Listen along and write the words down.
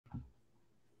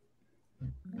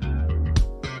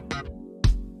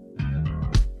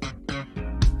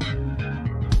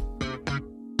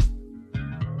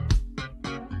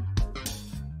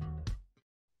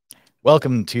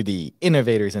Welcome to the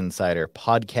Innovators Insider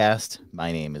podcast.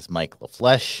 My name is Mike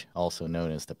LaFleche, also known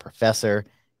as the Professor,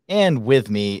 and with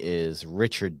me is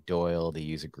Richard Doyle, the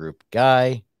user group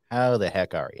guy. How the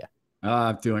heck are you?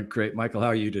 I'm doing great. Michael, how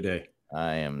are you today?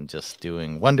 I am just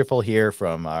doing wonderful here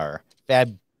from our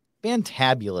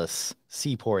fantabulous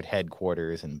Seaport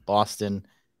headquarters in Boston,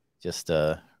 just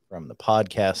from the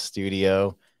podcast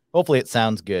studio. Hopefully it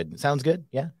sounds good. It sounds good?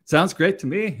 Yeah? Sounds great to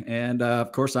me. And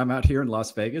of course, I'm out here in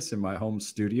Las Vegas in my home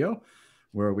studio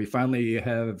where we finally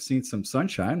have seen some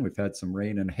sunshine. We've had some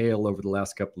rain and hail over the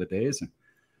last couple of days. And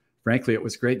frankly, it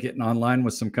was great getting online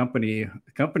with some company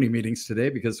meetings today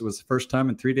because it was the first time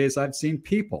in 3 days I've seen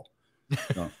people.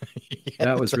 So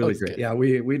that was really great. Good. Yeah,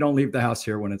 we don't leave the house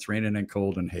here when it's raining and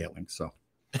cold and hailing. So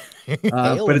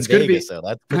but it's good to be so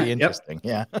that's pretty interesting.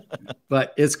 Yep. Yeah.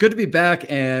 But it's good to be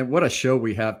back. And what a show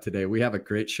we have today. We have a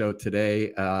great show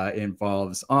today. It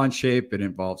involves Onshape, it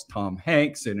involves Tom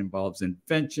Hanks, it involves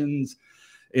inventions,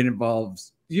 it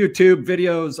involves YouTube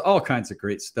videos, all kinds of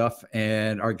great stuff.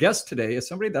 And our guest today is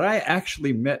somebody that I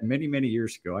actually met many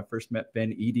years ago. I first met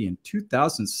Ben Eadie in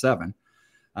 2007.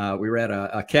 We were at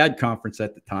a CAD conference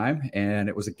at the time, and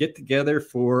it was a get-together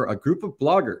for a group of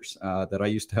bloggers that I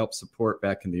used to help support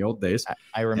back in the old days.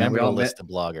 I remember a list of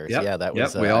bloggers. Yep, yeah, that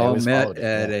was. We all met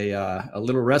at a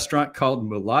little restaurant called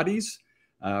Mulati's,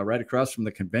 right across from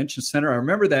the convention center. I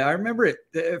remember that. I remember it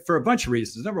for a bunch of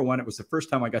reasons. Number one, it was the first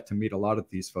time I got to meet a lot of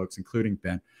these folks, including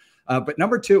Ben. But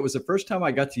number two, it was the first time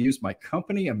I got to use my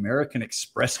company American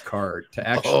Express card to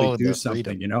actually do something,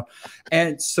 freedom. You know?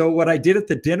 And so what I did at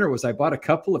the dinner was I bought a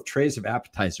couple of trays of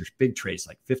appetizers, big trays,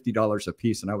 like $50 a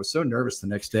piece. And I was so nervous the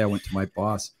next day I went to my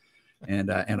boss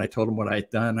and I told him what I had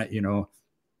done,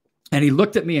 and he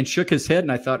looked at me and shook his head.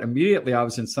 And I thought immediately I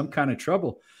was in some kind of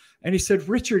trouble. And he said,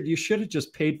 "Richard, you should have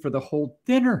just paid for the whole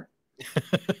dinner."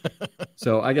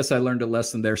 So I guess I learned a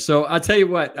lesson there. So I'll tell you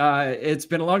what, it's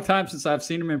been a long time since I've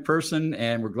seen him in person,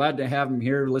 and we're glad to have him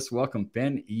here. Let's welcome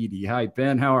Ben Eadie. Hi,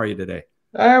 Ben. How are you today?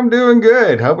 I'm doing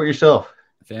good. How about yourself?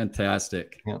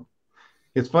 Fantastic. Yeah.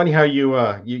 It's funny how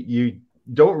you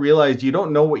don't realize you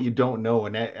don't know what you don't know,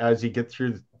 and as you get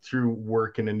through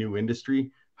work in a new industry,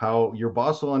 how your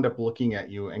boss will end up looking at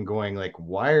you and going like,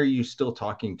 "Why are you still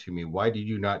talking to me? Why did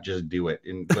you not just do it?"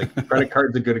 And like credit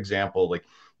card's a good example. Like,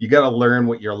 you got to learn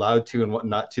what you're allowed to and what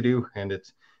not to do. And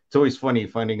it's always funny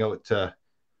finding out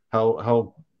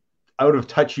how out of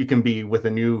touch you can be with a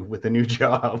new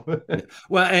job.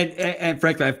 Well, and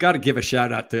frankly, I've got to give a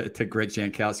shout out to Greg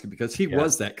Jankowski because he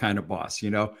was that kind of boss,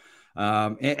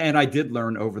 and I did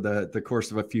learn over the course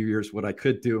of a few years what I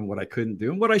could do and what I couldn't do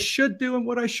and what I should do and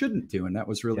what I shouldn't do. And that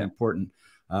was really important.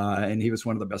 And he was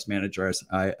one of the best managers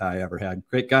I ever had.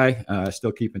 Great guy. I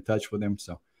still keep in touch with him.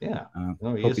 So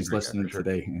hope he's listening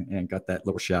today and got that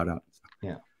little shout out.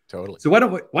 Yeah, totally. So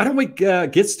why don't we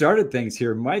get started things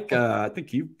here, Mike? I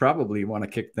think you probably want to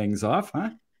kick things off, huh?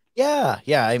 Yeah.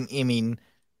 I mean,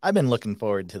 I've been looking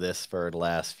forward to this for the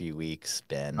last few weeks,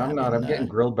 Ben. I'm getting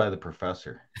grilled by the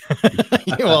professor.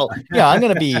 Well, yeah, I'm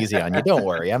going to be easy on you. Don't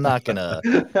worry. I'm not going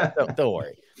to. Don't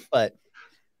worry.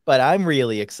 But I'm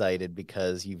really excited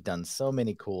because you've done so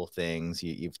many cool things.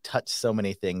 You've touched so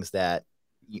many things that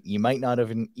you might not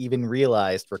have even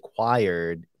realized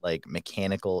required like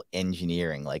mechanical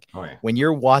engineering. Like when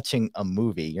you're watching a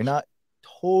movie, you're not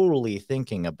totally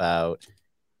thinking about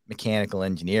mechanical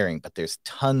engineering, but there's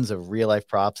tons of real life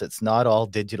props. It's not all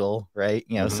digital, right?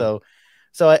 So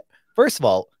first of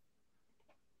all,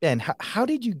 Ben, how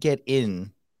did you get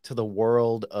into the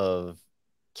world of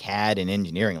CAD and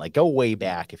engineering? Like, go way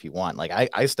back if you want. Like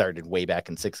I started way back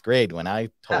in 6th grade when I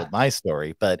told my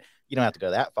story, but you don't have to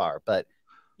go that far. But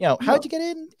how'd you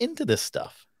get into this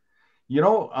stuff?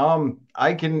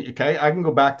 I can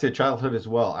go back to childhood as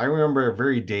well. I remember a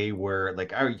very day where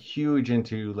like I was huge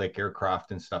into like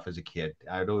aircraft and stuff as a kid.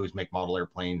 I'd always make model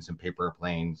airplanes and paper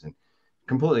airplanes and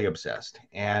completely obsessed.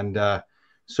 And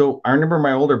so I remember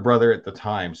my older brother at the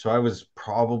time. So I was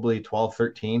probably 12,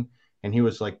 13. And he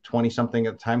was like 20 something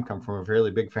at the time, come from a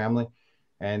fairly big family.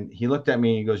 And he looked at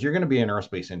me and he goes, "You're going to be an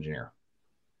aerospace engineer."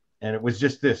 And it was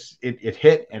just this, it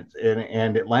hit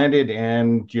and it landed.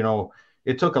 And,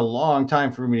 it took a long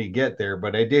time for me to get there,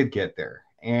 but I did get there.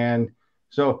 And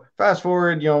so fast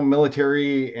forward,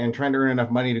 military and trying to earn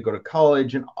enough money to go to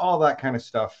college and all that kind of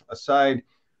stuff aside.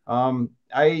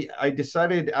 I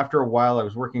decided after a while, I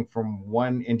was working from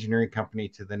one engineering company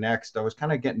to the next. I was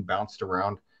kind of getting bounced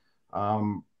around.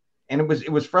 And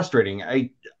it was frustrating. I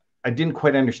didn't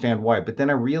quite understand why, but then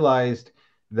I realized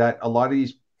that a lot of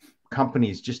these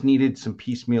companies just needed some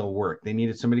piecemeal work. They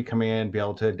needed somebody to come in, be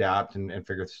able to adapt and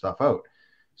figure stuff out.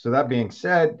 So that being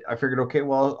said, I figured, okay,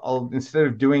 well, I'll instead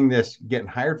of doing this, getting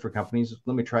hired for companies,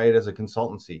 let me try it as a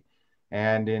consultancy.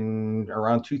 And in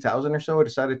around 2000 or so, I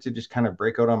decided to just kind of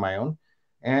break out on my own.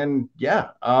 And yeah,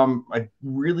 I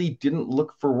really didn't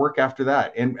look for work after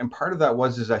that. And part of that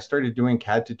was is I started doing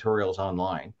CAD tutorials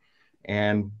online.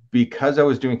 And because I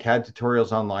was doing CAD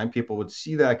tutorials online, people would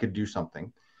see that I could do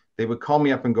something. They would call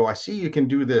me up and go, I see you can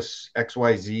do this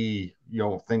XYZ,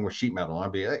 thing with sheet metal. And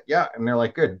I'd be like, yeah. And they're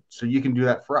like, good. So you can do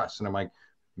that for us. And I'm like,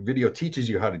 video teaches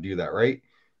you how to do that, right?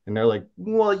 And they're like,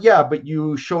 well, yeah, but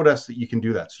you showed us that you can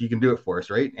do that. So you can do it for us,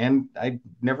 right? And I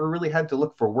never really had to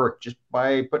look for work just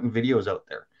by putting videos out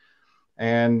there.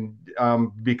 And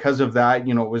because of that,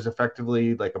 it was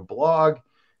effectively like a blog.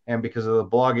 And because of the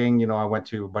blogging, I went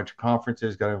to a bunch of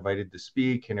conferences, got invited to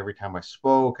speak. And every time I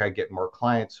spoke, I get more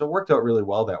clients. So it worked out really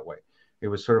well that way. It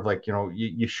was sort of like,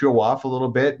 you show off a little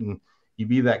bit and you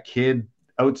be that kid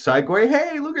outside going,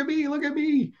 hey, look at me, look at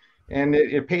me. And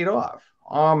it paid off.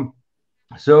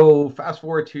 So fast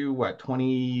forward to what,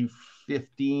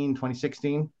 2015,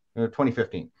 2016,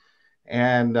 2015.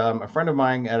 And a friend of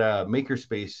mine at a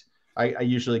makerspace, I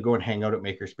usually go and hang out at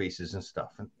makerspaces and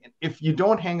stuff. And if you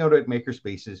don't hang out at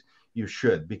makerspaces, you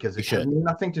should, because it has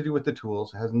nothing to do with the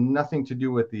tools. It has nothing to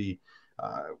do with the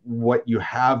what you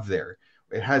have there.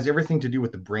 It has everything to do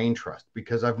with the brain trust,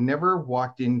 because I've never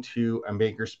walked into a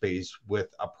makerspace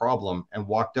with a problem and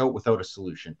walked out without a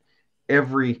solution.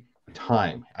 Every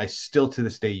time, I still to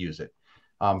this day use it.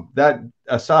 That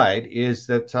aside is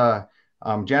that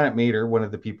Janet Mater, one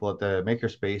of the people at the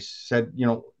makerspace, said,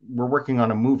 we're working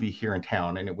on a movie here in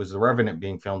town, and it was The Revenant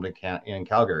being filmed in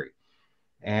Calgary.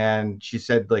 And she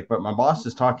said, like, but my boss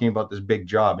is talking about this big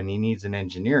job and he needs an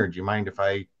engineer. Do you mind if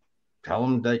I tell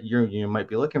him that you might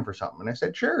be looking for something? And I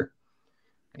said, sure.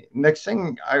 Next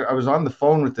thing, I was on the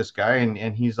phone with this guy,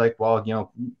 and he's like,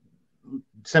 well,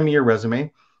 send me your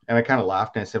resume. And I kind of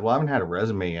laughed and I said, well, I haven't had a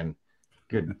resume in,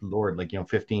 good Lord,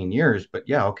 15 years, but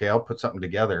yeah, okay, I'll put something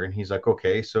together. And he's like,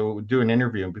 okay, so do an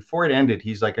interview. And before it ended,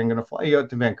 he's like, I'm going to fly you out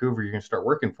to Vancouver. You're going to start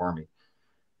working for me.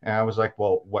 And I was like,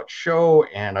 well, what show?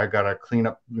 And I got to clean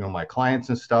up, my clients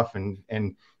and stuff.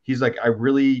 And he's like, I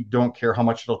really don't care how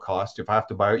much it'll cost. If I have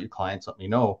to buy out your clients, let me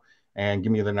know and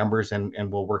give me the numbers and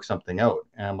we'll work something out.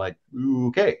 And I'm like,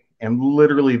 okay. And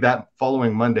literally that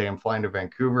following Monday, I'm flying to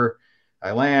Vancouver.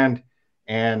 I land.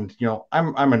 And,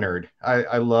 I'm a nerd.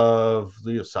 I love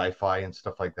sci-fi and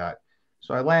stuff like that.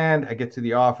 So I land, I get to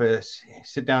the office,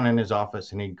 sit down in his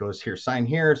office, and he goes, here, sign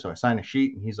here. So I sign a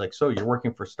sheet, and he's like, so you're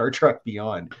working for Star Trek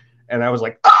Beyond. And I was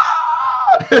like,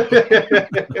 ah!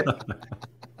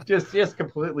 just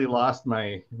completely lost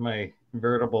my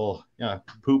veritable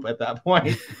poop at that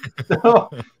point. So,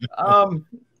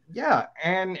 yeah.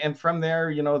 And from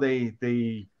there,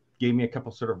 they gave me a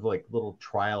couple sort of like little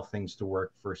trial things to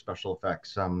work for special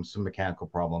effects, some mechanical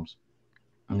problems,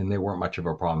 and they weren't much of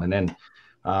a problem. And then,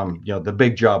 the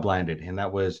big job landed, and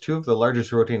that was 2 of the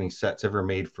largest rotating sets ever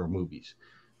made for movies.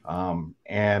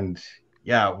 And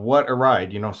yeah, what a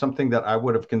ride, something that I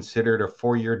would have considered a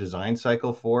 4-year design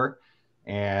cycle for,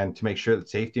 and to make sure that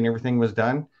safety and everything was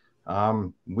done.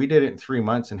 We did it in 3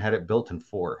 months and had it built in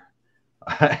 4.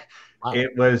 Wow.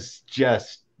 It was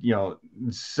just,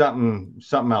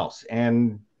 something else.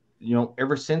 And,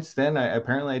 ever since then,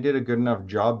 I did a good enough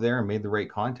job there and made the right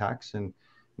contacts. And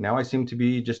now I seem to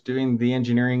be just doing the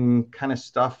engineering kind of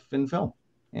stuff in film.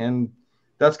 And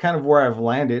that's kind of where I've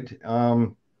landed.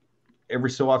 Every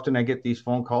so often I get these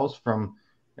phone calls from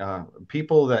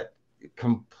people that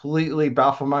completely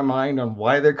baffle my mind on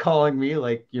why they're calling me.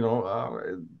 Like,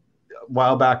 a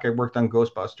while back I worked on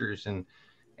Ghostbusters,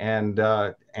 and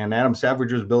Adam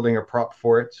Savage was building a prop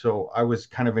for it. So I was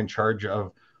kind of in charge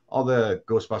of all the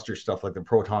Ghostbusters stuff, like the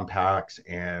proton packs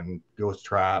and ghost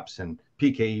traps and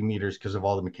PKE meters, because of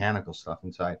all the mechanical stuff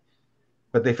inside.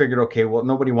 But they figured, okay, well,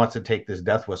 nobody wants to take this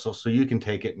death whistle, so you can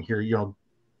take it, and here,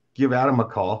 give Adam a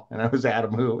call. And I was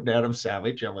Adam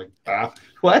Savage. I'm like,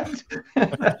 what?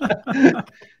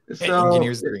 So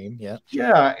engineer's dream. Yeah.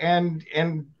 Yeah. And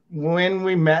when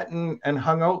we met and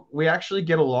hung out, we actually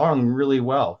get along really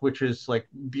well, which is like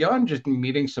beyond just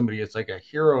meeting somebody. It's like a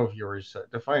hero of yours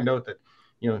to find out that,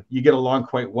 you get along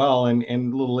quite well. And a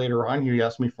little later on, he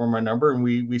asked me for my number, and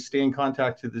we stay in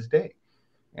contact to this day.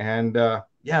 And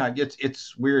yeah,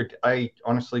 it's weird. I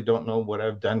honestly don't know what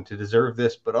I've done to deserve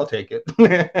this, but I'll take it.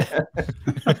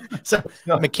 So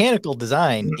mechanical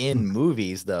design in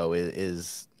movies, though,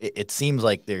 it seems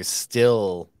like there's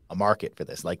still a market for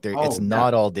this. Like it's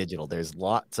not all digital. There's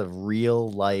lots of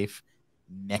real life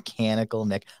mechanical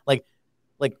like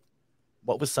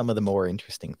what was some of the more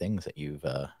interesting things that you've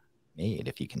made,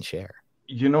 if you can share?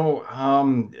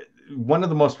 one of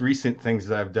the most recent things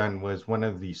that I've done was one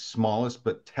of the smallest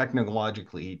but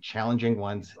technologically challenging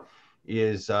ones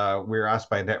is we were asked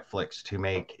by Netflix to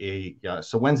make a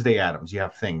so Wednesday Addams, you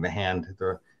have Thing, the hand,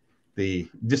 the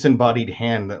disembodied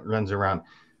hand that runs around.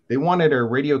 They wanted a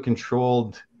radio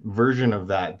controlled version of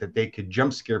that they could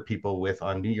jump scare people with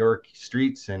on New York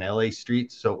streets and LA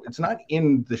streets. So it's not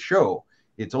in the show,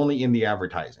 it's only in the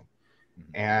advertising.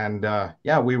 And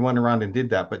yeah, we went around and did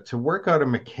that. But to work out a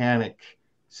mechanic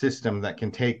system that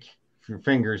can take your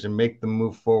fingers and make them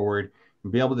move forward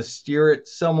and be able to steer it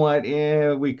somewhat,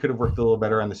 we could have worked a little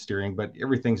better on the steering, but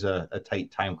everything's a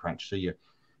tight time crunch. So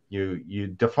you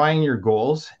define your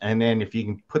goals, and then if you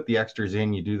can put the extras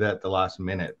in, you do that at the last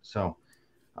minute. So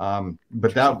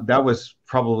but that was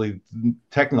probably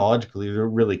technologically the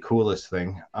really coolest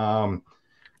thing.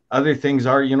 Other things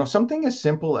are, something as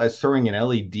simple as throwing an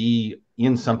LED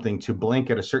in something to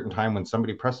blink at a certain time when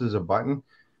somebody presses a button.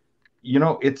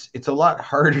 It's a lot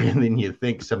harder than you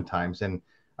think sometimes. And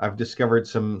I've discovered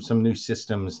some new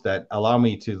systems that allow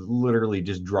me to literally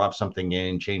just drop something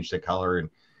in, change the color, and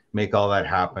make all that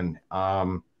happen.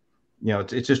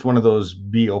 It's just one of those,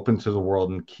 be open to the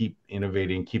world and keep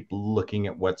innovating, keep looking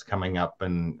at what's coming up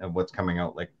and what's coming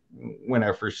out. Like when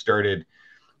I first started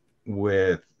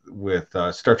with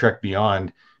Star Trek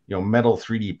Beyond, metal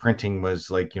 3D printing was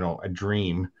like, a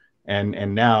dream.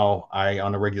 And now I,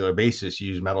 on a regular basis,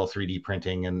 use metal 3D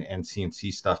printing and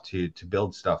CNC stuff to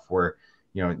build stuff where,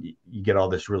 you get all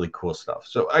this really cool stuff.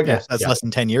 So I guess that's less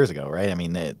than 10 years ago, right? I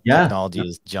mean, the Yeah. technology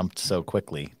has jumped so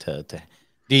quickly to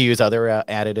do you use other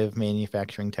additive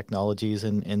manufacturing technologies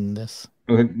in this?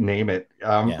 Name it.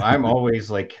 I'm always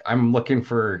like, I'm looking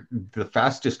for the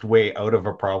fastest way out of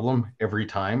a problem every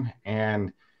time.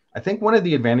 And I think one of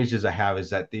the advantages I have is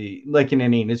that like in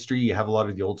any industry, you have a lot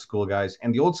of the old school guys,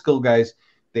 and the old school guys,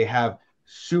 they have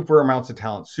super amounts of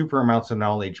talent, super amounts of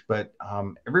knowledge, but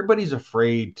everybody's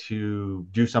afraid to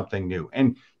do something new.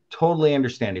 And totally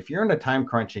understand, if you're in a time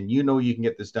crunch and you can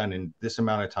get this done in this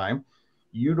amount of time,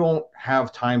 you don't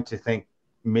have time to think,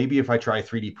 maybe if I try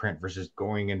 3D print versus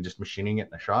going and just machining it in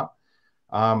the shop.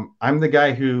 I'm the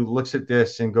guy who looks at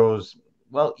this and goes,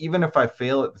 well, even if I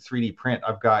fail at the 3D print,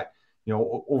 I've got,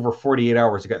 over 48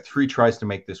 hours, I got 3 tries to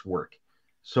make this work.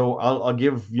 So I'll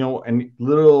give, a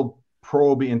little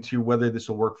probe into whether this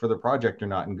will work for the project or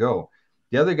not and go.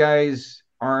 The other guys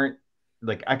aren't,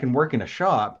 like, I can work in a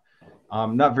shop,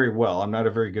 not very well. I'm not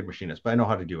a very good machinist, but I know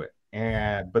how to do it.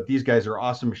 But these guys are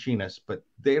awesome machinists, but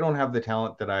they don't have the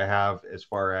talent that I have as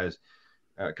far as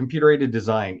computer-aided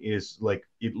design is. Like,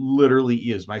 it literally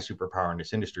is my superpower in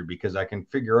this industry, because I can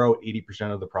figure out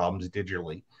 80% of the problems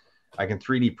digitally. I can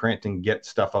 3D print and get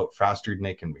stuff out faster than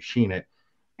they can machine it.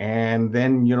 And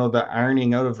then, the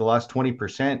ironing out of the last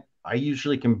 20%, I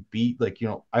usually can beat, like,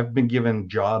 I've been given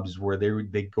jobs where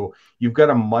they go, you've got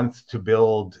a month to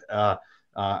build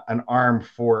an arm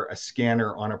for a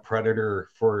scanner on a Predator,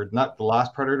 for not the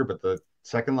last Predator, but the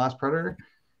second last Predator.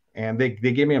 And they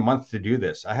gave me a month to do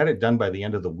this. I had it done by the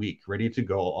end of the week, ready to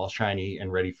go, all shiny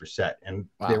and ready for set. And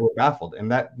wow, they were baffled.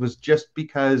 And that was just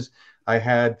because I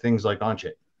had things like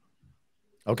Onshape.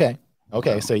 Okay.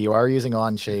 So you are using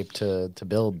Onshape to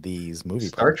build these movie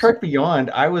Star parts. Trek Beyond,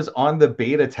 I was on the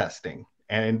beta testing,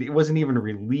 and it wasn't even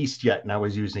released yet, and I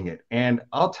was using it. And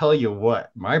I'll tell you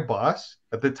what, my boss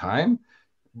at the time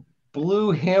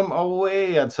blew him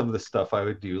away on some of the stuff I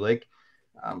would do. Like,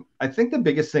 I think the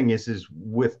biggest thing is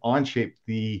with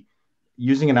Onshape,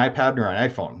 using an iPad or an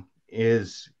iPhone,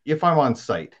 is if I'm on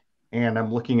site and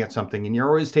I'm looking at something and you're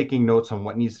always taking notes on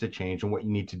what needs to change and what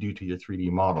you need to do to your 3D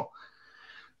model.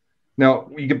 Now,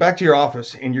 you get back to your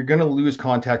office and you're going to lose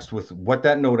context with what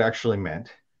that note actually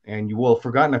meant. And you will have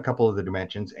forgotten a couple of the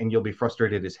dimensions, and you'll be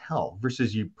frustrated as hell.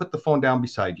 Versus you put the phone down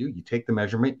beside you, you take the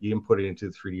measurement, you input it into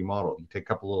the 3D model. You take a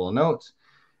couple little notes,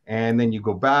 and then you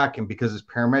go back, and because it's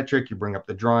parametric, you bring up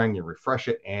the drawing, you refresh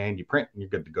it, and you print, and you're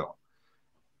good to go.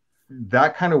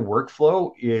 That kind of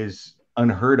workflow is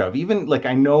unheard of. Even, like,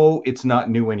 I know it's not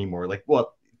new anymore. Like,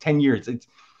 well, 10 years,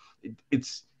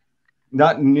 it's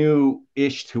not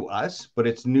new-ish to us, but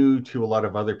it's new to a lot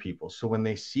of other people. So when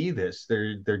they see this,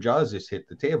 their jaws just hit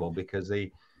the table, because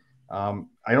I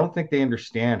don't think they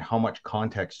understand how much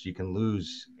context you can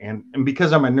lose. And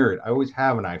because I'm a nerd, I always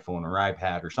have an iPhone or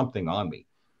iPad or something on me,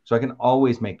 so I can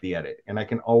always make the edit, and I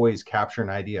can always capture an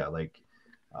idea. Like,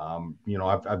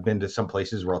 I've been to some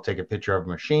places where I'll take a picture of a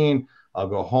machine, I'll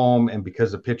go home, and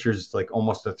because the picture's like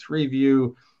almost a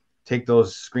 3-view, take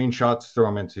those screenshots, throw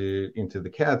them into the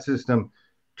CAD system,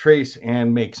 trace,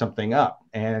 and make something up,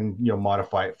 and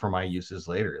modify it for my uses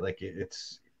later. Like,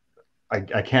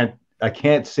 I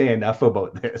can't say enough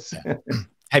about this.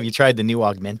 Have you tried the new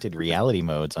augmented reality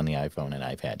modes on the iPhone and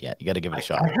iPad yet? You got to give it a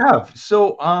shot. I have.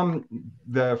 So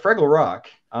the Fraggle Rock,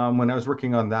 when I was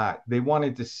working on that, they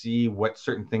wanted to see what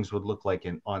certain things would look like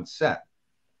on set.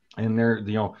 And there,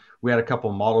 we had a couple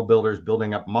of model builders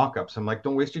building up mock-ups. I'm like,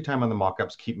 don't waste your time on the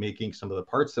mock-ups. Keep making some of the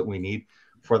parts that we need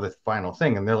for the final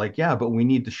thing. And they're like, yeah, but we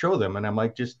need to show them. And I'm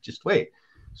like, just wait.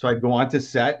 So I'd go on to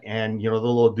set, and the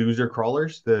little doozer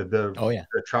crawlers,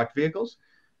 the truck vehicles.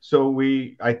 So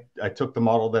I took the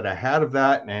model that I had of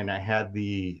that, and I had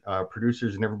the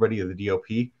producers and everybody of the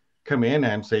DOP come in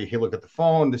and say, hey, look at the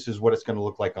phone. This is what it's going to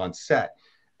look like on set.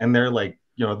 And they're like,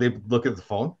 they look at the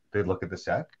phone, they look at the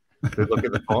set, they look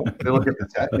at the phone, they look at the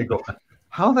set, they go,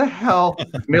 how the hell?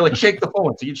 And they like shake the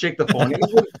phone. So you'd shake the phone, and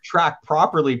it wouldn't track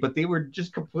properly, but they were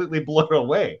just completely blown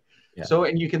away. Yeah. So,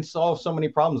 and you can solve so many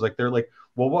problems. Like they're like,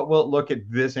 well, what will it look at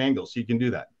this angle? So you can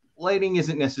do that. Lighting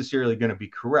isn't necessarily going to be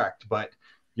correct, but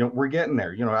we're getting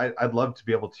there. I'd love to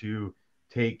be able to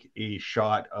take a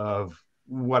shot of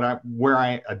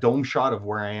a dome shot of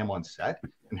where I am on set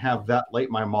and have that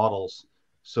light my models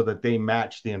so that they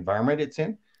match the environment it's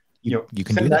in. You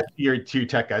can send that to your two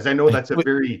tech guys. I know that's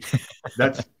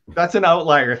that's an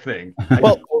outlier thing.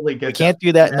 Well, totally we can't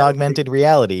do that in augmented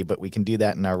reality, but we can do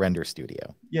that in our render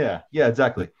studio. Yeah,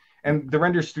 exactly. And the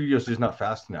render studio is just not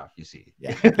fast enough, you see.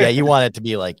 Yeah, you want it to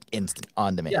be like instant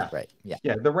on demand, right? Yeah,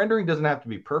 the rendering doesn't have to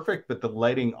be perfect, but the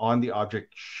lighting on the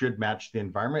object should match the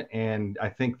environment, and I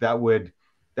think that would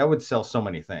sell so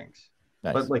many things.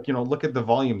 Nice. But like look at the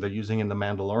volume they're using in the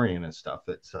Mandalorian and stuff.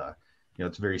 It's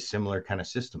it's very similar kind of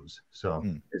systems. So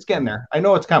it's getting there. I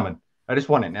know it's coming. I just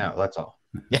want it now. That's all.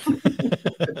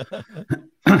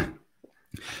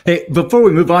 Hey, before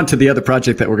we move on to the other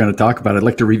project that we're going to talk about, I'd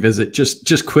like to revisit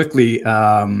just quickly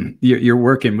your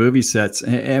work in movie sets.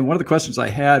 And one of the questions I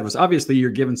had was, obviously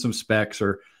you're given some specs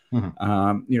or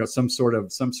some sort of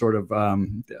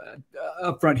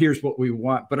upfront, here's what we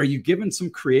want. But are you given some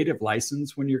creative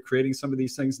license when you're creating some of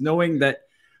these things, knowing that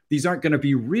these aren't going to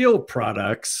be real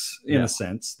products in a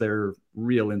sense? They're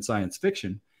real in science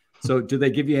fiction. So do they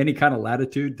give you any kind of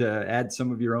latitude to add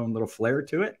some of your own little flair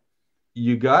to it?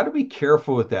 You got to be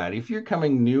careful with that. If you're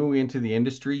coming new into the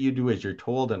industry, you do as you're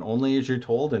told and only as you're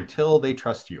told until they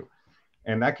trust you.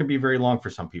 And that can be very long for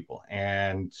some people.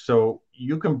 And so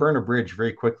you can burn a bridge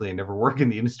very quickly and never work in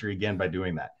the industry again by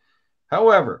doing that.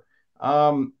 However,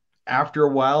 after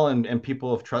a while and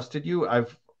people have trusted you,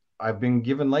 I've been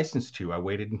given license to. I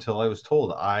waited until I was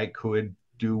told I could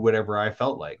do whatever I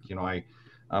felt like.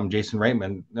 Jason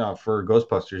Reitman for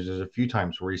Ghostbusters, there's a few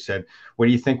times where he said, what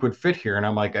do you think would fit here? And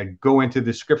I'm like, I go into the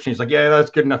description. He's like, yeah,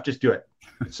 that's good enough. Just do it.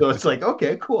 So it's like,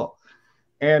 okay, cool.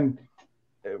 And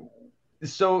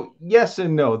so yes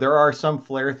and no, there are some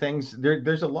flair things.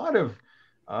 There's a lot of,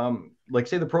 like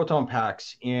say the proton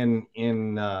packs in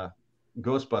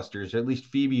Ghostbusters, at least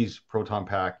Phoebe's proton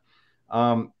pack.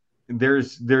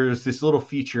 There's this little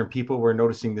feature, and people were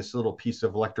noticing this little piece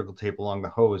of electrical tape along the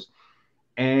hose.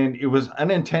 And it was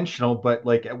unintentional, but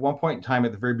like at one point in time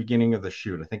at the very beginning of the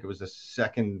shoot, I think it was the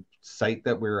second site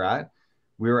that we were at,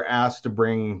 we were asked to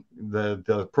bring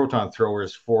the proton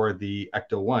throwers for the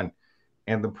Ecto-1.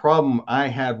 And the problem I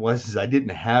had was I didn't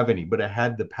have any, but I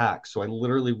had the pack. So I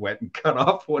literally went and cut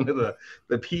off one of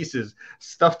the pieces,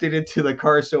 stuffed it into the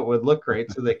car so it would look right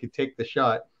so they could take the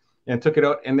shot, and took it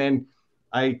out. And then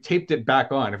I taped it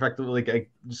back on. In fact, like I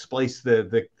spliced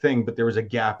the thing, but there was a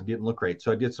gap. It didn't look right. So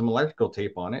I did some electrical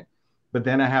tape on it, but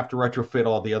then I have to retrofit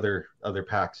all the other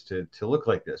packs to look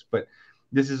like this. But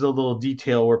this is a little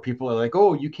detail where people are like,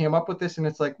 oh, you came up with this. And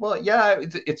it's like, well, yeah,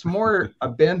 it's more a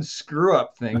Ben screw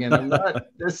up thing. And I'm not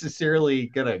necessarily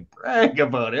going to brag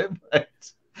about it, but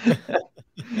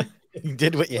you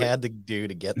did what you had to do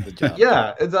to get the job.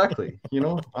 Yeah, exactly.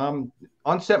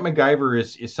 On-set MacGyver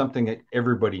is something that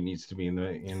everybody needs to be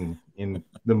in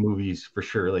the movies for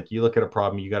sure. Like you look at a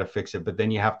problem, you got to fix it, but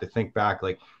then you have to think back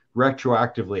like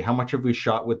retroactively, how much have we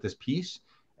shot with this piece?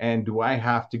 And do I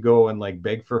have to go and like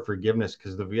beg for forgiveness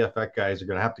because the VFX guys are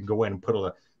going to have to go in and put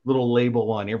a little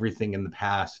label on everything in the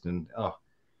past? And oh,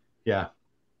 yeah.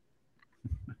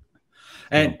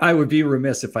 And I would be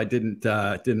remiss if I didn't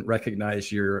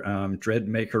recognize your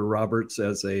Dreadmaker Roberts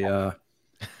as a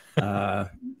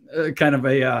kind of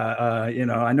a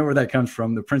I know where that comes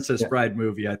from, the Princess Bride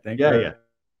movie, I think. Yeah.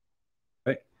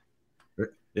 Right.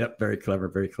 Yep. Very clever.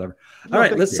 Very clever. All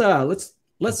right.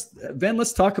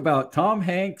 Let's talk about Tom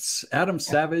Hanks, Adam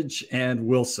Savage, and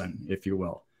Wilson, if you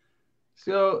will.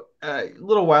 So a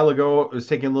little while ago, I was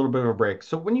taking a little bit of a break.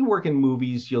 So when you work in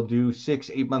movies, you'll do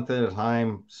 6-8 months at a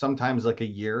time, sometimes like a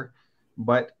year.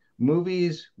 But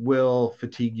movies will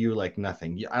fatigue you like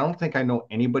nothing. I don't think I know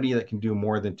anybody that can do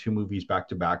more than 2 movies back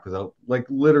to back without like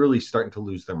literally starting to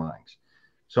lose their minds.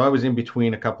 So I was in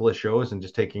between a couple of shows and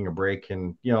just taking a break,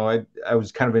 and I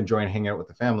was kind of enjoying hanging out with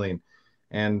the family,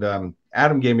 and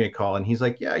Adam gave me a call, and he's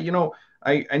like, yeah,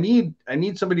 I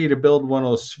need somebody to build one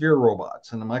of those sphere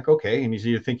robots. And I'm like, okay. And he's,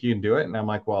 you think you can do it? And I'm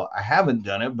like, well, I haven't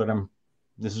done it, but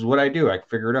this is what I do. I can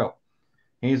figure it out.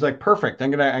 And he's like, perfect. I'm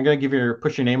gonna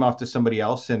push your name off to somebody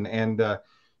else, and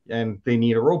they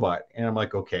need a robot. And I'm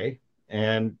like, okay.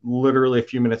 And literally a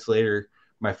few minutes later,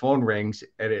 my phone rings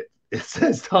and it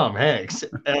says Tom Hanks.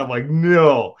 And I'm like,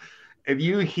 no. And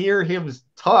you hear him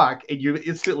talk, and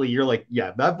you're like,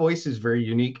 yeah, that voice is very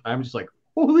unique. I'm just like,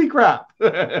 holy crap.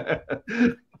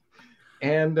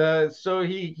 And so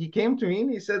he came to me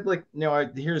and he said, like,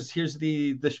 here's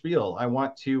the spiel. I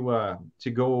want to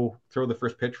go throw the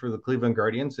first pitch for the Cleveland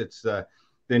Guardians. It's the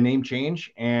name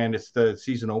change, and it's the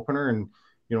season opener, and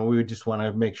we would just want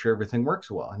to make sure everything works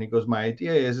well. And he goes, my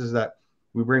idea is that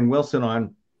we bring Wilson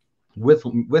on with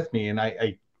me, and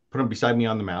I put him beside me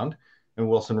on the mound, and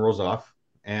Wilson rolls off,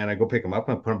 and I go pick him up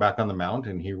and put him back on the mound,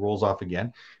 and he rolls off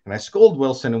again, and I scold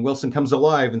Wilson, and Wilson comes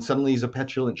alive, and suddenly he's a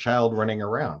petulant child running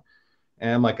around. And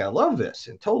I'm like, I love this,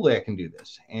 and totally I can do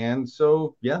this. And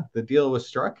so, yeah, the deal was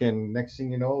struck, and next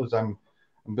thing you know is I'm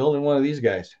building one of these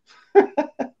guys.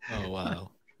 Oh,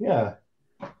 wow. Yeah.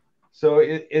 So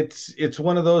it's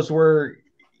one of those where,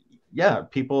 yeah,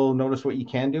 people notice what you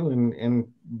can do, and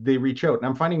they reach out. And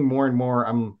I'm finding more and more,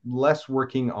 I'm less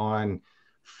working on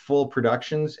full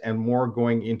productions and more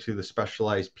going into the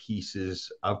specialized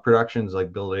pieces of productions,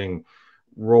 like building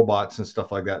robots and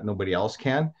stuff like that nobody else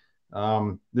can.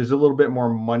 There's a little bit more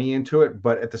money into it,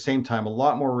 but at the same time, a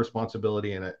lot more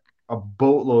responsibility in it, a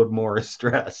boatload more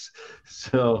stress.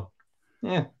 So,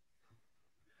 yeah.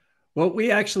 Well,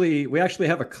 we actually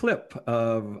have a clip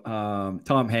of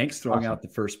Tom Hanks throwing out the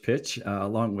first pitch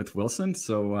along with Wilson.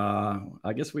 So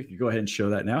I guess we could go ahead and show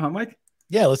that now, huh, Mike?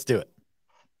 Yeah, let's do it.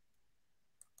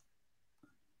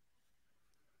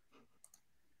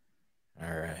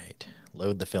 All right,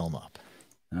 load the film up.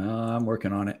 I'm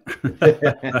working on it.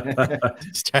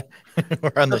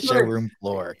 We're on the showroom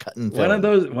floor cutting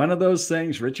film. One of those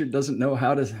things. Richard doesn't know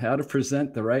how to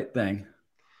present the right thing.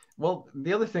 Well,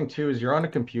 the other thing too is you're on a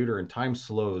computer, and time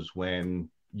slows when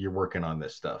you're working on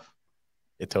this stuff.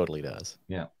 It totally does.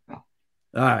 Yeah. All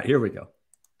right, here we go.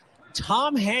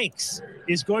 Tom Hanks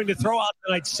is going to throw out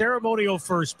tonight's ceremonial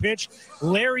first pitch.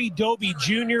 Larry Doby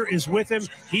Jr. is with him.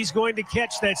 He's going to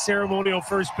catch that ceremonial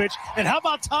first pitch. And how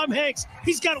about Tom Hanks?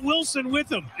 He's got Wilson with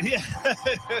him.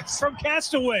 From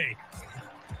Castaway.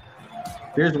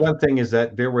 Here's one thing, is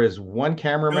that there was one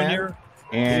cameraman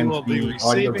and the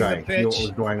audio guy knew what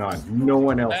was going on. No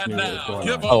one else knew what was going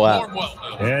on. Oh,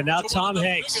 wow. And now Tom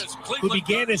Hanks, who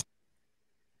began his...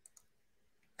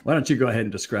 Why don't you go ahead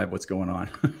and describe what's going on?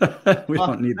 We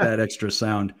don't need that extra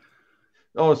sound.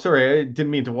 Oh, sorry. I didn't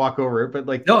mean to walk over it, but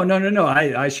like... No.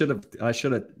 I should have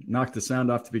knocked the sound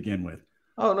off to begin with.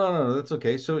 Oh, no. That's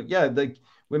okay. So, yeah, like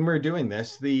when we were doing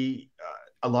this,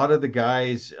 a lot of the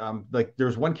guys, like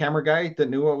there's one camera guy that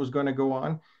knew what was going to go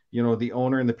on. The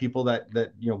owner and the people that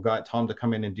got Tom to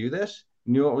come in and do this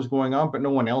knew what was going on, but no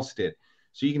one else did.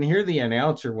 So you can hear the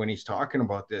announcer when he's talking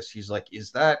about this. He's like,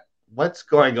 what's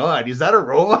going on? Is that a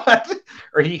robot?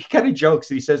 Or he kind of jokes.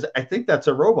 He says, I think that's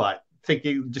a robot,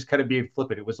 thinking, just kind of being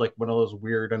flippant. It was like one of those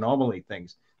weird anomaly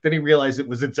things. Then he realized it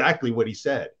was exactly what he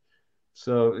said.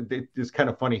 So it's kind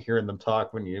of funny hearing them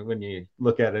talk when you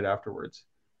look at it afterwards.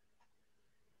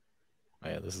 Oh,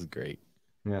 yeah, this is great.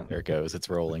 Yeah. There it goes. It's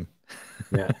rolling.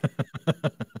 Yeah.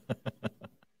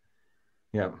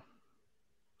 Yeah.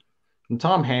 And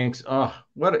Tom Hanks,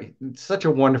 such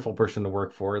a wonderful person to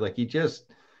work for. Like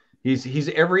he's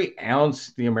every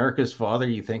ounce the America's father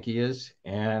you think he is.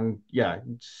 And yeah,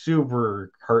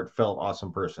 super heartfelt,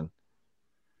 awesome person.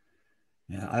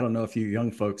 Yeah, I don't know if you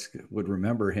young folks would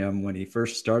remember him when he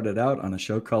first started out on a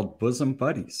show called Bosom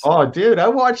Buddies. Oh, dude, I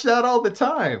watched that all the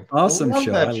time. Awesome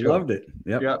show. I loved it.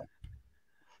 Yep.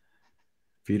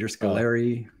 Peter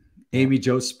Scolari, Amy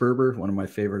Jo Sperber, one of my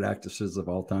favorite actresses of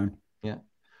all time. Yeah.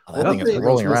 That thing is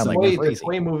rolling around like crazy. The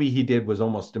Quay movie he did was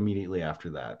almost immediately after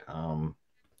that.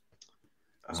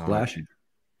 Splashing.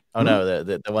 Oh, no,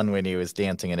 the one when he was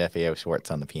dancing at FAO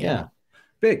Schwartz on the piano. Yeah.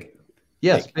 Big.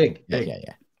 Yes, big.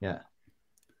 Yeah.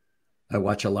 I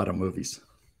watch a lot of movies.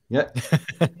 Yeah.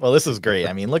 Well, this is great.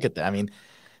 I mean, look at that. I mean,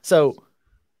 so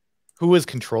who was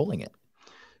controlling it?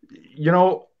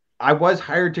 I was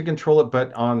hired to control it,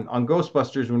 but on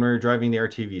Ghostbusters, when we were driving the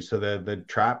RTV, so the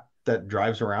trap that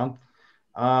drives around,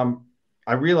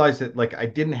 I realized that like I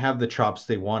didn't have the chops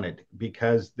they wanted,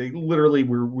 because they literally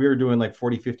we were doing like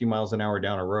 40, 50 miles an hour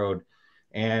down a road.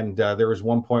 And there was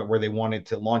one point where they wanted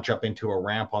to launch up into a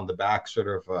ramp on the back, sort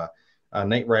of a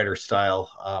Knight Rider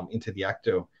style, into the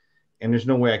Ecto. And there's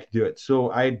no way I could do it.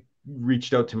 So I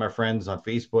reached out to my friends on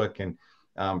Facebook, and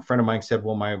a friend of mine said,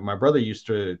 well, my brother used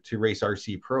to race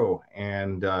RC Pro,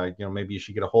 and maybe you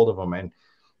should get a hold of him. And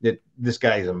this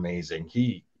guy is amazing.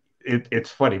 It's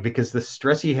funny because the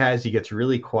stress he has, he gets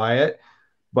really quiet,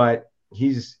 but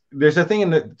there's a thing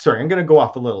sorry, I'm going to go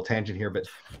off a little tangent here, but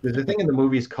there's a thing in the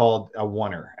movies called a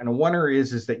oneer. And a oneer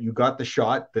is that you got the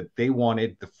shot that they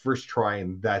wanted the first try,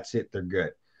 and that's it. They're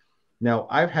good. Now,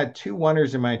 I've had 2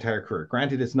 oneers in my entire career.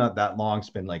 Granted, it's not that long. It's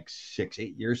been like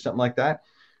 6-8 years, something like that.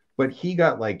 But he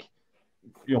got like,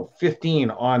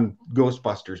 15 on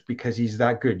Ghostbusters because he's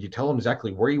that good. You tell him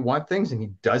exactly where you want things, and he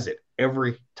does it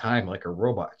every time like a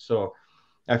robot. So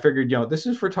I figured, this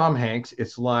is for Tom Hanks.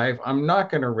 It's live. I'm not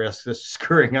going to risk this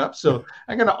screwing up. So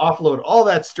I'm going to offload all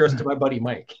that stress to my buddy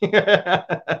Mike.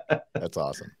 That's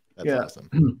awesome. That's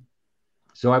awesome.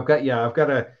 So I've got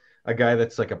a guy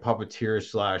that's like a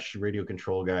puppeteer / radio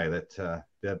control guy that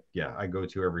I go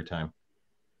to every time.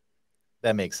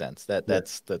 That makes sense.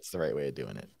 That's the right way of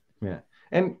doing it. Yeah.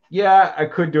 And yeah, I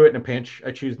could do it in a pinch.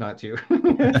 I choose not to.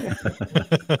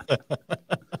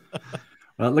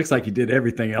 Well, it looks like you did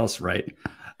everything else right.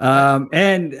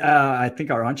 And I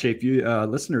think our Onshape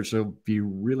listeners will be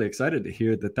really excited to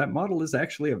hear that model is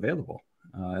actually available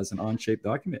as an Onshape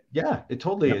document. Yeah, it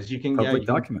totally is. You can public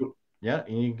document. Yeah,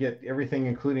 and you get everything,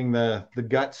 including the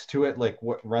guts to it, like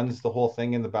what runs the whole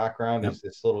thing in the background is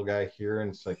this little guy here,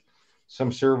 and it's like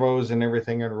some servos and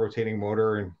everything, and a rotating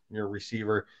motor and your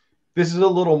receiver. This is a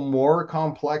little more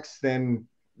complex than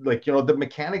the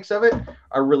mechanics of it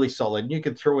are really solid. You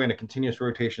could throw in a continuous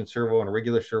rotation servo and a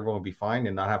regular servo and be fine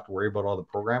and not have to worry about all the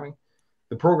programming.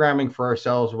 The programming for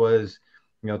ourselves was,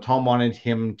 Tom wanted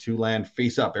him to land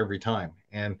face up every time.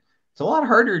 And it's a lot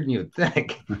harder than you'd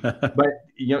think, but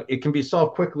it can be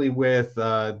solved quickly with,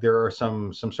 there are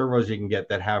some servos you can get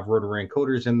that have rotary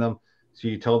encoders in them. So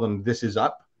you tell them this is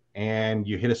up, and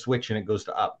you hit a switch and it goes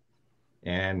to up.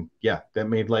 And yeah, that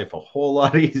made life a whole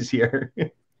lot easier.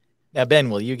 Now, Ben,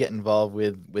 will you get involved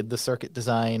with the circuit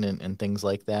design and things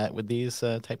like that with these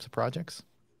types of projects?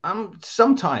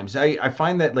 Sometimes I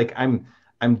find that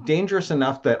I'm dangerous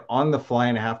enough that on the fly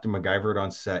and I have to MacGyver it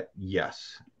on set.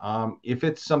 Yes. If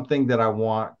it's something that I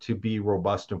want to be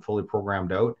robust and fully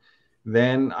programmed out,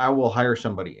 then I will hire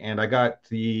somebody. And I got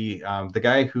the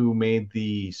guy who made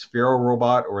the Sphero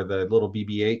robot, or the little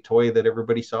BB-8 toy that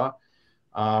everybody saw.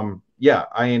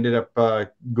 I ended up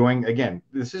going again.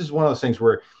 This is one of those things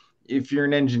where if you're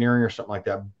in engineering or something like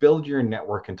that, build your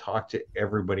network and talk to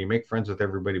everybody, make friends with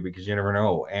everybody, because you never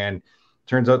know. And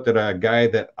turns out that a guy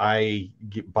that I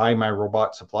buy my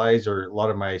robot supplies or a lot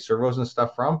of my servos and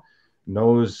stuff from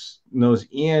knows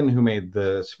Ian, who made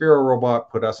the Sphero robot,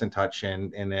 put us in touch,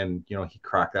 and then he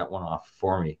cracked that one off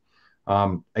for me.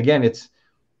 Again, it's,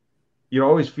 you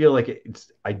always feel like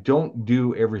I don't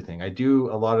do everything. I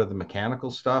do a lot of the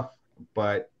mechanical stuff,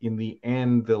 but in the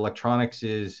end, the electronics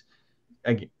is,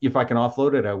 if I can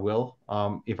offload it, I will.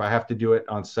 If I have to do it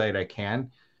on site, I can,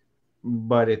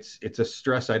 but it's a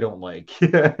stress I don't like.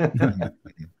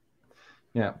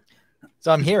 Yeah.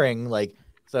 So I'm hearing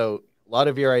so a lot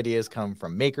of your ideas come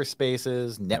from maker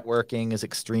spaces. Networking is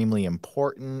extremely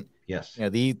important. Yes.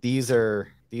 These are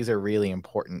really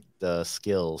important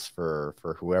skills for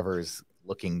whoever's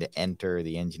looking to enter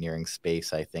the engineering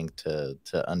space, I think, to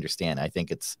understand. I think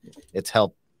it's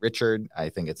helped Richard. I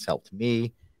think it's helped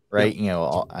me. Right.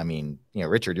 Yeah.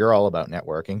 Richard, you're all about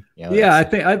networking. Yeah, I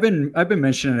think I've been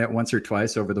mentioning it once or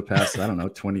twice over the past,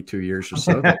 22 years or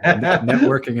so.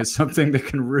 Networking is something that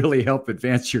can really help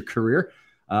advance your career.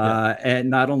 And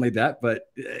not only that, but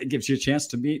it gives you a chance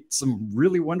to meet some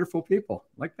really wonderful people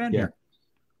like Ben here.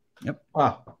 Yep.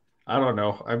 Wow. I don't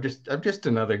know. I'm just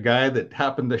another guy that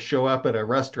happened to show up at a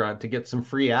restaurant to get some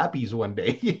free appies one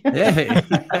day.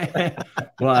 Hey.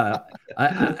 Well,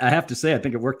 I have to say, I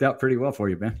think it worked out pretty well for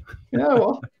you, Ben. Yeah,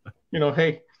 well,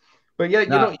 hey, but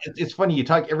yeah, it's funny.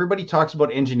 Everybody talks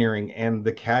about engineering and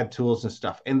the CAD tools and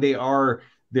stuff, and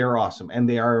they're awesome and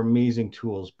they are amazing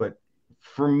tools. But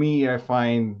for me, I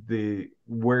find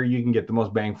where you can get the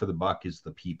most bang for the buck is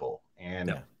the people.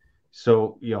 And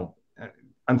so,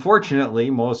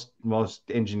 unfortunately, most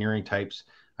engineering types,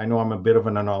 I know I'm a bit of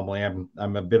an anomaly.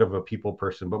 I'm a bit of a people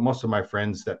person, but most of my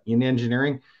friends that in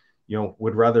engineering,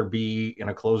 would rather be in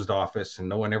a closed office and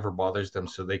no one ever bothers them,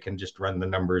 so they can just run the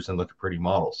numbers and look at pretty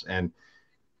models. And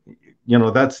you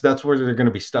know, that's where they're going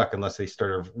to be stuck unless they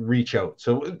start to reach out.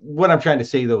 So what I'm trying to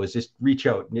say though is just reach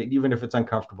out, even if it's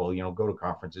uncomfortable. You know, go to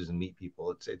conferences and meet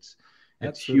people. It's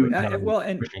Absolutely. huge. Well,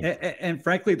 and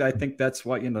frankly, I think that's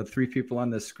why, you know, 3 people on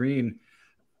the screen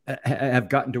have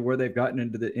gotten to where they've gotten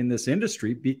in this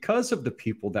industry because of the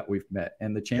people that we've met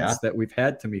and the chance that we've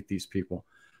had to meet these people.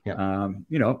 Yeah.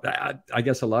 You know, I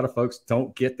guess a lot of folks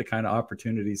don't get the kind of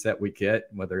opportunities that we get,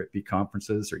 whether it be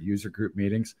conferences or user group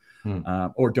meetings,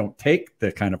 or don't take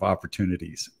the kind of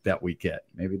opportunities that we get.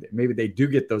 Maybe they do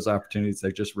get those opportunities.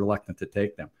 They're just reluctant to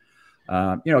take them.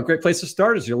 You know, a great place to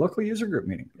start is your local user group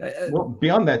meeting. Well,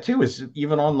 beyond that too is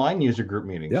even online user group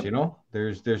meetings. Yep. You know,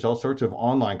 there's all sorts of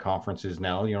online conferences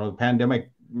now. You know, the pandemic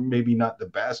maybe not the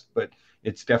best, but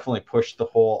it's definitely pushed the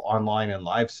whole online and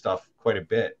live stuff quite a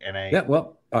bit. And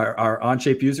well, our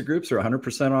Onshape user groups are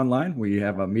 100% online. We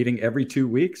have a meeting every 2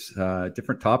 weeks,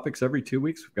 different topics every 2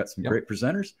 weeks. We've got some great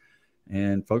presenters,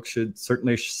 and folks should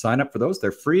certainly sign up for those.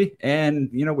 They're free. And,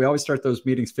 you know, we always start those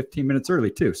meetings 15 minutes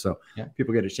early too. So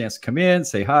people get a chance to come in,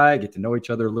 say hi, get to know each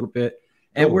other a little bit.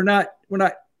 And we're not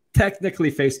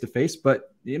technically face-to-face,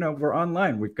 but, you know, we're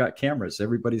online. We've got cameras.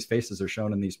 Everybody's faces are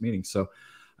shown in these meetings. So,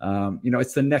 you know,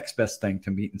 it's the next best thing to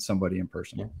meeting somebody in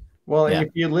person. Yeah. Well, and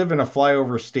if you live in a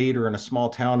flyover state or in a small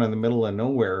town in the middle of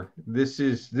nowhere, this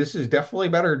is definitely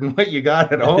better than what you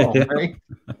got at home, right?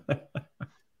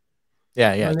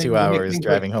 Yeah, 2 hours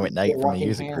driving home at night from a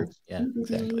user group. Yeah,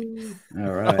 exactly.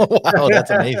 All right. Oh, wow, that's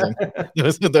amazing.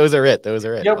 Those are it.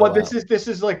 Yeah, well, this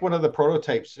is like one of the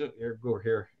prototypes. Here, go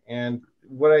here. And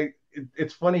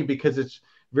it's funny because it's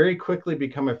very quickly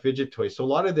become a fidget toy. So a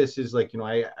lot of this is like, you know,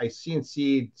 I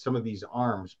CNC'd some of these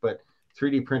arms, but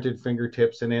 3D printed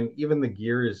fingertips, and then even the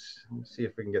gears. Let me see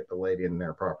if we can get the light in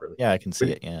there properly. Yeah, I can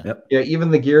see it. Yeah. Yeah, even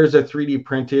the gears are 3D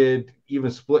printed, even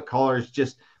split collars.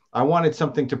 Just I wanted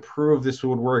something to prove this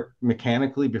would work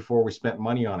mechanically before we spent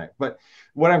money on it. But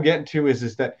what I'm getting to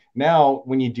is that now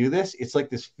when you do this, it's like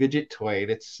this fidget toy.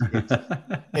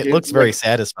 It looks very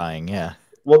satisfying. Yeah.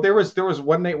 Well, there was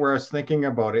one night where I was thinking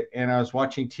about it, and I was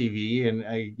watching TV, and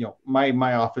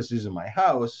my office is in my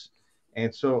house.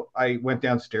 And so I went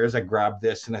downstairs, I grabbed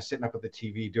this, and I was sitting up at the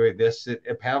TV doing this. It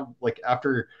like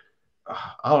after,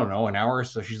 I don't know, an hour or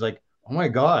so, she's like, oh my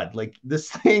God, like this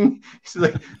thing, she's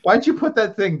like, why'd you put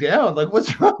that thing down? Like,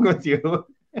 what's wrong with you?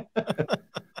 Yeah,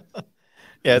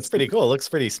 it's pretty cool. It looks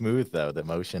pretty smooth though. The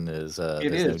motion is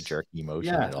there's no jerky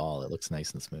motion at all. It looks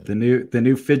nice and smooth. The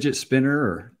new fidget spinner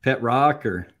or pet rock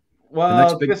or the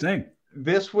next big thing.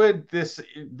 This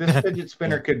fidget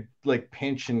spinner could like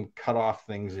pinch and cut off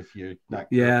things if you're not.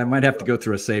 Yeah, I might have to go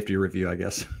through a safety review, I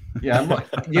guess. Yeah,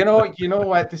 you know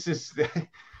what? This is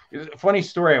a funny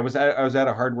story. I was at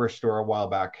a hardware store a while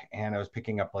back, and I was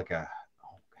picking up like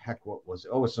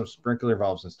some sprinkler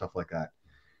valves and stuff like that.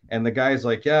 And the guy's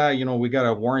like, yeah, you know, we got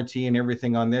a warranty and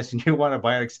everything on this, and you want to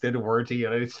buy an extended warranty.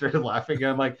 And I started laughing.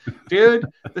 I'm like, dude,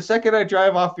 the second I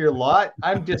drive off your lot,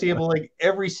 I'm disabling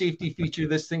every safety feature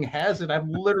this thing has, and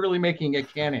I'm literally making a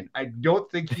cannon. I don't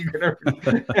think you're going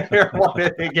to want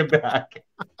to take it back.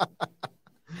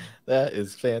 That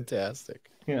is fantastic.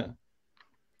 Yeah.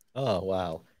 Oh,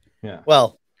 wow. Yeah.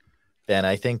 Well, Ben,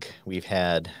 I think we've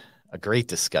had a great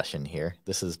discussion here.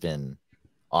 This has been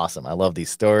awesome. I love these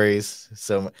stories.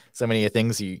 So many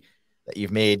things that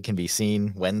you've made can be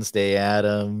seen. Wednesday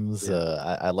Addams.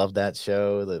 I love that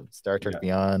show. The Star Trek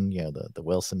Beyond. You know, the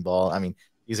Wilson Ball. I mean,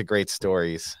 these are great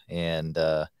stories, and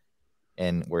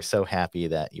we're so happy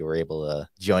that you were able to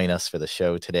join us for the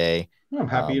show today. I'm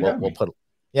happy to have we'll put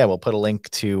a link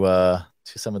to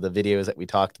some of the videos that we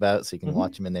talked about, so you can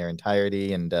watch them in their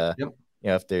entirety. And you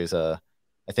know, if there's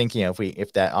I think, you know,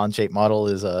 if that Onshape model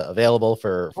is available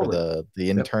for the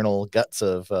internal guts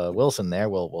of Wilson there,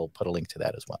 we'll put a link to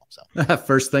that as well. So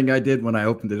first thing I did when I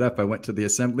opened it up, I went to the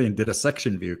assembly and did a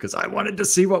section view because I wanted to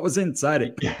see what was inside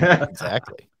it.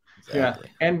 Exactly. Yeah.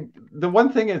 And the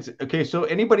one thing is, okay, so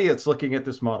anybody that's looking at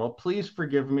this model, please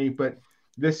forgive me, but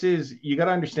you got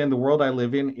to understand the world I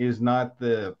live in is not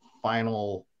the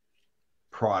final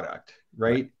product,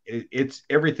 right? It's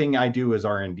everything I do is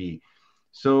R&D.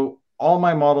 So all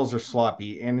my models are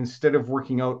sloppy, and instead of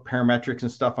working out parametrics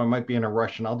and stuff, I might be in a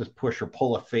rush and I'll just push or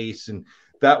pull a face, and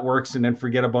that works, and then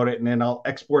forget about it, and then I'll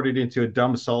export it into a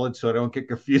dumb solid so I don't get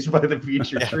confused by the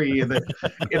feature tree. And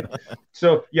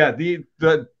so yeah, the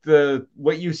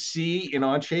what you see in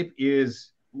Onshape is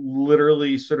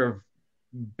literally sort of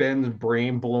Ben's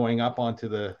brain blowing up into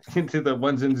the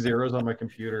ones and zeros on my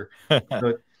computer.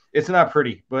 But it's not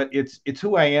pretty, but it's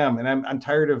who I am, and I'm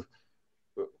tired of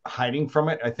hiding from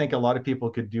it. I think a lot of people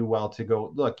could do well to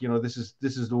go, look, you know, this is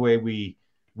the way we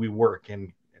work,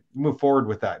 and move forward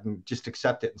with that and just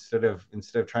accept it instead of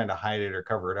trying to hide it or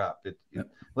cover it up.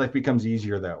 Life becomes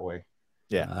easier that way.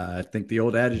 Yeah. I think the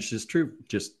old adage is true.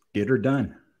 Just get her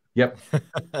done. Yep.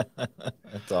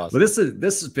 That's awesome. Well, this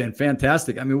has been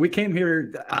fantastic. I mean, we came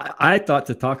here, I thought,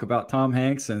 to talk about Tom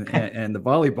Hanks and the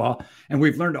volleyball, and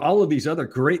we've learned all of these other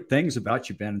great things about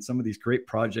you, Ben, and some of these great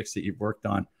projects that you've worked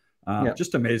on.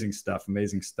 Just amazing stuff.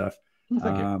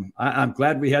 I'm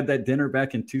glad we had that dinner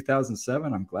back in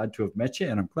 2007. I'm glad to have met you,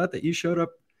 and I'm glad that you showed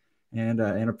up and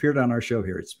appeared on our show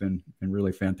here. It's been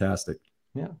really fantastic.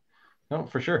 Yeah, no,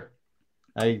 for sure.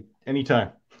 Anytime.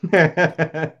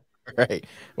 Right.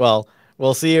 Well,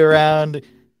 we'll see you around,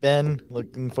 Ben.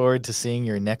 Looking forward to seeing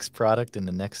your next product in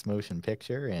the next motion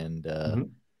picture, and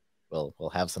we'll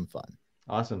have some fun.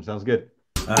 Awesome. Sounds good.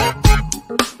 All right.